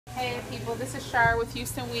Hey people, this is Chara with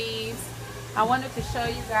Houston Weaves. I wanted to show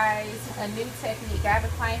you guys a new technique. I have a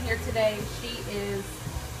client here today. She is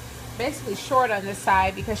basically short on this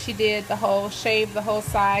side because she did the whole shave the whole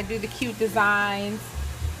side, do the cute designs,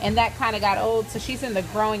 and that kind of got old. So she's in the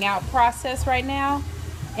growing out process right now.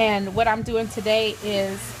 And what I'm doing today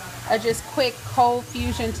is a just quick cold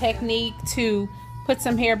fusion technique to put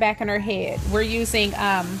some hair back in her head. We're using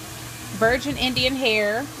virgin Indian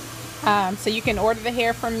hair. So you can order the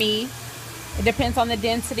hair from me. It depends on the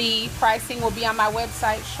density. Pricing will be on my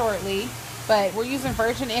website shortly. But we're using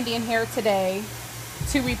virgin Indian hair today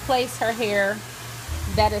to replace her hair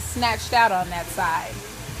that is snatched out on that side.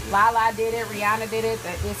 Lala did it, Rihanna did it.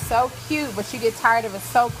 It's so cute, but you get tired of it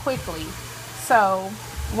so quickly. So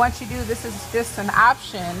once you do, this is just an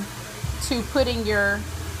option to putting your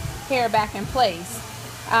hair back in place.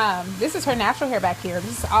 This is her natural hair back here.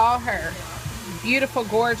 This is all her. Beautiful,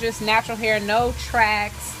 gorgeous, natural hair, no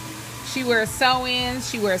tracks. She wears sew-ins,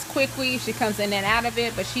 she wears quick weave, she comes in and out of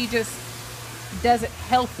it, but she just does it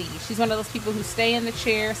healthy. She's one of those people who stay in the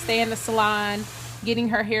chair, stay in the salon, getting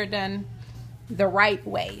her hair done the right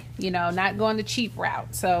way, you know, not going the cheap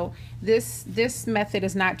route. So this method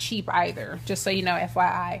is not cheap either, just so you know,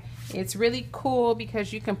 FYI. It's really cool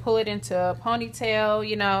because you can pull it into a ponytail,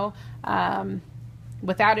 you know,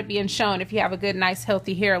 without it being shown if you have a good, nice,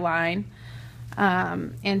 healthy hairline.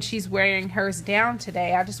 And she's wearing hers down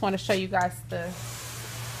today. I just want to show you guys the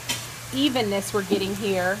evenness we're getting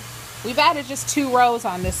here. We've added just 2 rows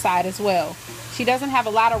on this side as well. She doesn't have a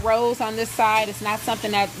lot of rows on this side. It's not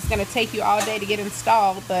something that's going to take you all day to get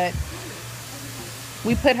installed, but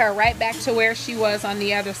we put her right back to where she was on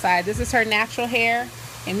the other side. This is her natural hair,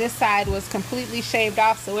 and this side was completely shaved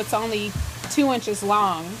off, so it's only 2 inches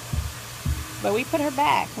long. But we put her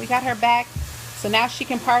back. We got her back, so now she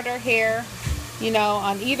can part her hair, you know,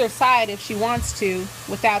 on either side if she wants to,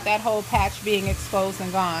 without that whole patch being exposed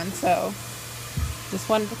and gone. So just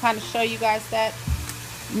wanted to kind of show you guys that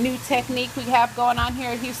new technique we have going on here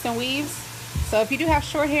at Houston Weaves. So if you do have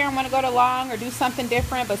short hair and want to go to long or do something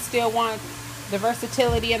different but still want the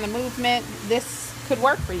versatility and the movement, this could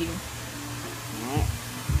work for you. All right.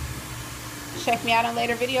 Check me out on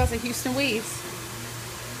later videos at Houston Weaves.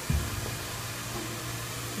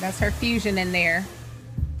 That's her fusion in there.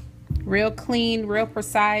 Real clean, real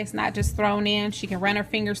precise, not just thrown in. She can run her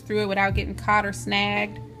fingers through it without getting caught or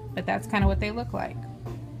snagged, but that's kind of what they look like.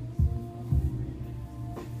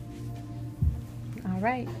 All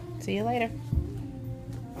right, see you later.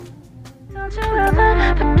 Don't you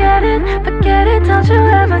ever forget it, forget it, don't you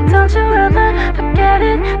ever forget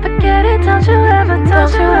it, forget it, don't you ever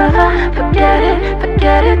forget it,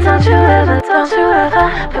 forget it, don't you ever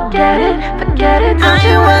forget it, forget it, don't you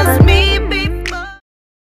ever. I was me.